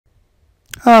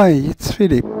Hi, it's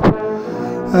Philip.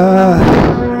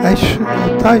 I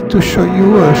try to show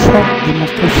you a short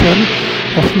demonstration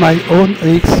of my own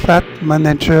EXFAT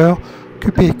manager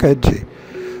QPKG.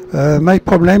 My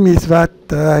problem is that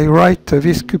I write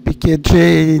this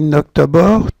QPKG in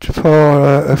October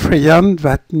for a friend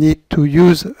that need to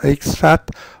use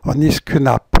EXFAT on his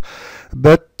QNAP.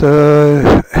 But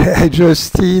I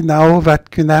just see now that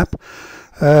QNAP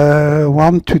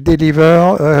want to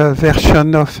deliver a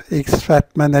version of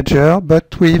EXFAT Manager,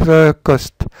 but with a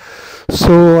cost.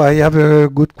 So I have a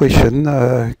good question.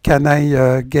 Can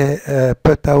I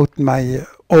put out my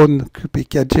own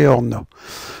QPKG or no?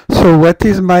 So what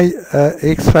is my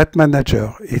EXFAT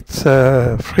Manager? It's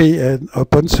free and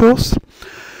open source.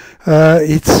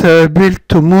 It's built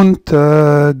to mount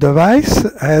device,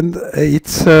 and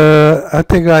it's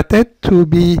integrated to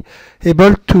be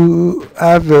able to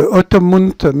have auto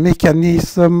mount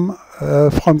mechanism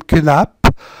from QNAP,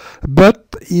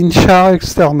 but in share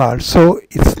external. So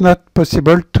it's not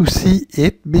possible to see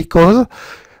it because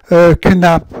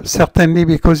QNAP, certainly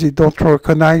because it don't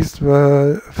recognize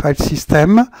the file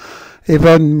system,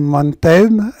 even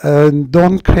mounted, and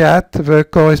don't create the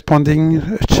corresponding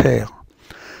share.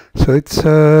 So it's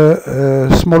a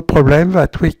small problem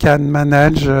that we can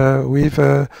manage with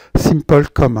a simple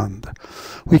command.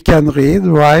 We can read,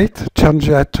 write, change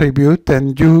the attribute,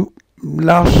 and do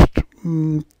large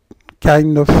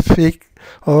kind of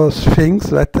things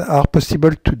that are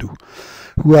possible to do.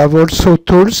 We have also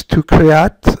tools to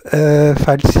create a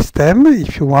file system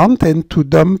if you want, and to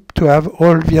dump, to have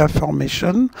all the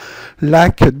information,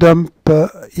 like dump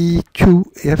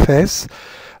EQFS,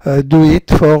 do it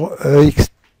for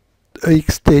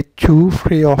ext2,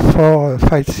 3 or 4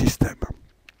 file system.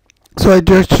 So I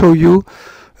just show you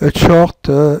a short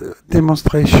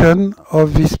demonstration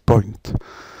of this point.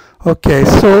 Okay,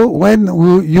 so when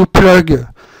you plug,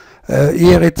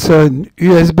 here it's an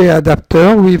USB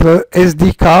adapter with a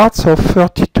SD cards of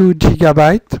 32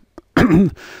 GB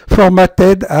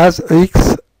formatted as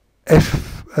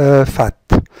EXFAT.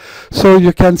 So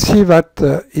you can see that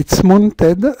it's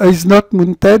mounted, is not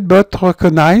mounted, but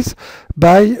recognized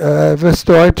by the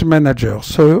storage manager.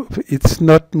 So it's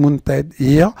not mounted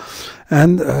here,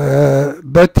 and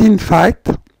but in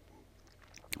fact,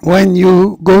 when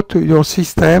you go to your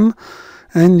system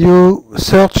and you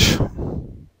search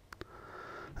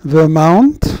the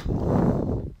mount,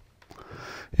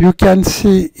 you can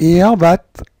see here that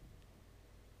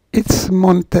it's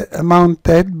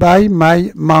mounted by my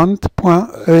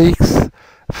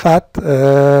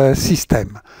mount.exfat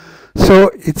system.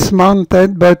 So it's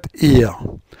mounted, but here.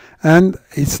 And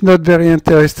it's not very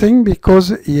interesting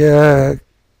because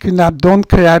QNAP don't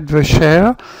create the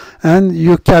share, and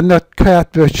you cannot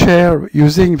create the share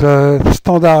using the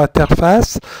standard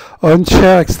interface on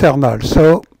share external.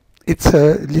 So it's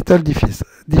a little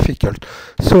difficult.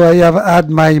 So I have added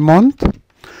my mount.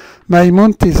 My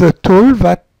mount is a tool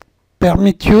that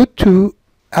permits you to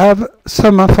have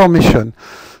some information.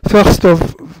 First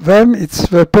of them, it's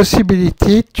the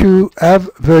possibility to have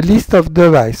the list of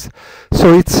devices.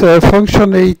 So it's a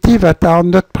functionality that are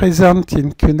not present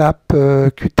in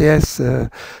QNAP QTS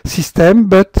system,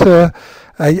 but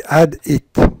I add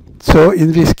it. So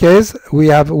in this case, we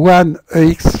have one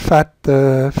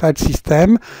EXFAT file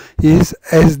system is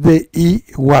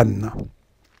SDE1.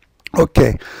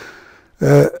 Okay.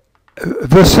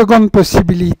 The second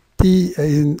possibility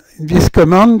in this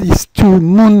command is to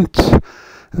mount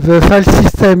the file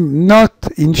system not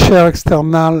in share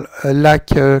external like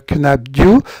QNAP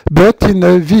do, but in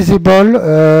a visible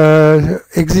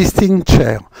existing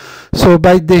share. So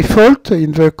by default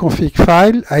in the config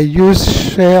file I use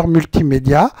share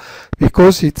multimedia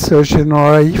because it's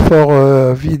generally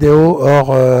for video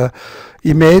or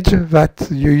image that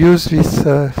you use this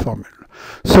formula.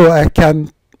 So I can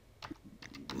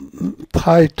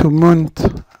try to mount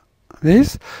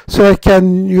this. So I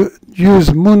can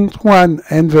use mount one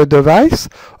and the device,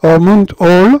 or mount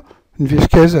all. In this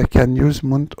case, I can use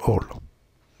mount all.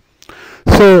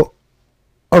 So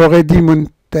already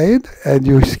mounted, and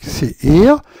you see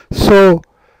here. So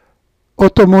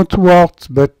auto mount works,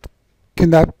 but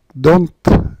QNAP don't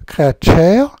create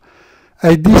share.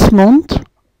 I dismount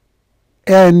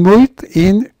and mount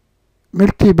in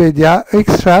multimedia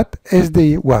EXFAT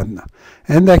SD1,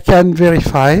 and I can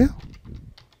verify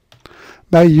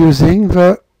by using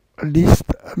the list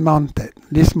mounted.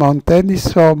 List mounted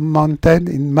is mounted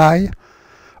in my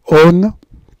own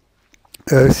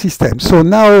system. So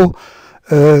now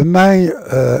my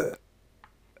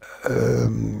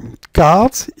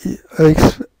cards,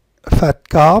 EXFAT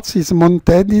cards, is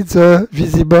mounted in the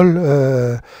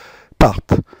visible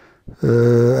part.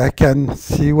 I can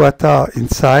see what are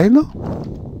inside.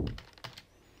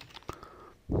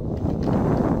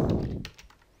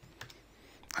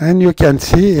 And you can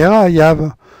see here I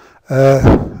have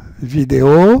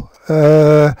video,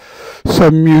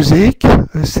 some music,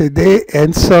 a CD,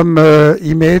 and some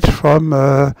image from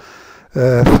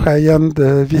friend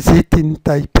visit in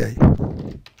Taipei.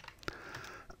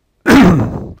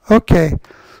 Okay,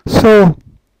 so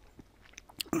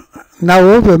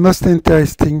now the most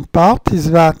interesting part is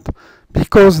that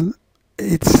because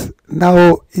it's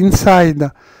now inside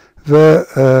the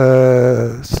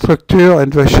structure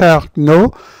and the share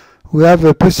GNU, we have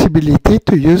a possibility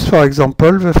to use, for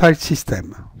example, the file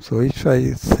system. So if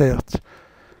I search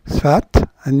EXFAT,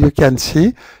 and you can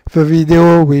see the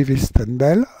video with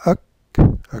Istanbul,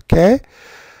 okay,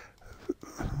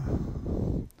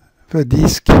 the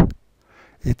disk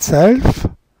itself,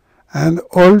 and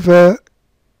all the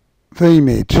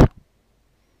image.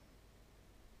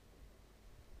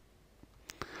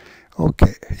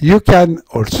 Okay, you can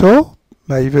also,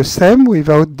 by the same,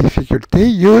 without difficulty,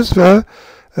 use the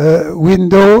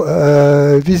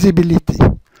window visibility.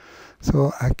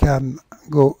 So I can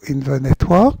go in the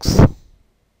networks.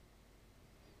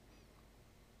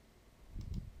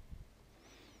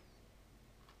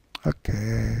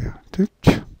 Okay,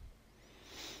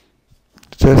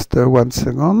 just 1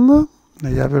 second. I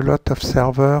have a lot of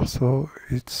servers, so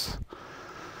it's...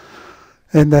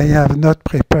 And I have not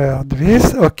prepared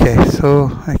this. Okay, so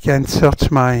I can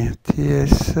search my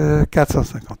TS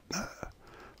 459.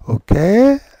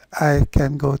 Okay, I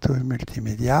can go to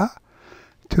multimedia,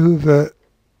 to the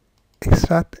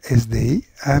EXFAT SD,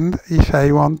 and if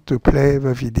I want to play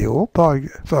the video,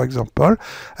 for example,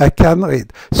 I can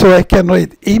read. So I can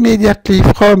read immediately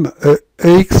from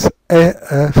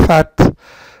EXFAT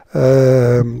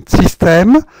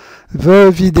system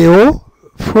the video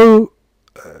through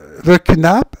the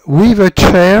QNAP with a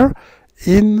chair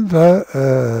in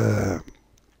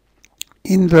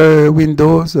the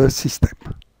Windows system.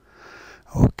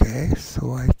 Okay,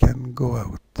 so I can go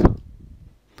out.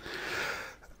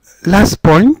 Last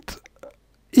point,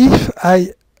 if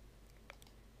I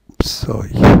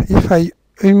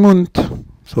mount,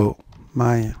 so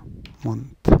I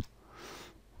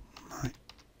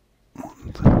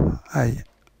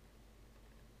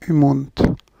mount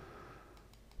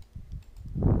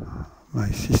my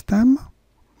system,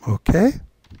 okay.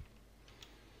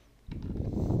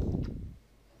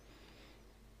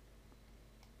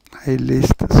 I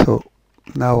list, so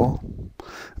now,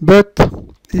 but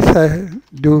if I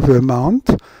do the mount,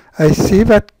 I see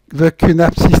that the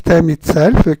QNAP system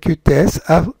itself, the QTS,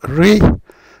 have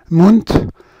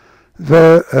remount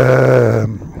the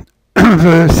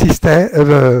system,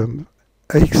 the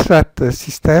EXFAT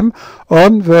system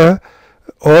on the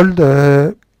old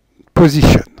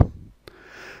position.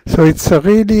 So it's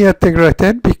really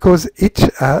integrated because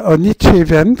on each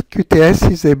event,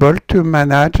 QTS is able to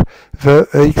manage the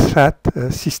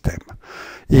EXFAT system.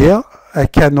 Here, I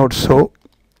can also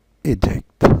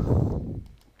eject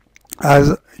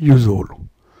as usual.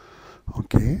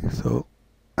 Okay, so,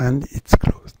 and it's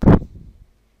closed.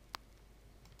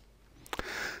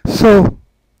 So,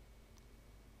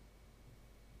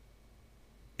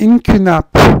 in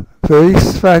QNAP, the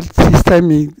EXFAT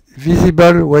system is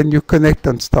visible when you connect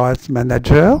on Storage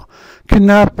Manager.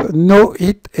 QNAP know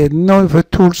it and know the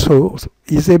tool, so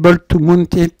is able to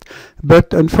mount it,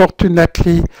 but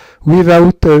unfortunately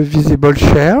without a visible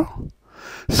share.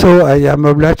 So I am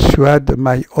obliged to add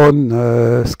my own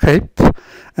script,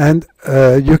 and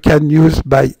you can use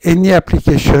by any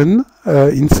application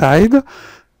inside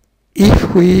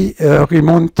if we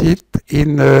remount it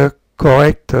in a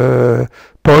correct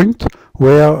point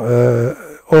where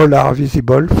all are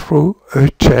visible through a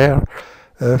share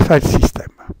file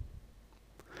system.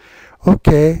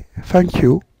 Okay, thank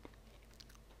you.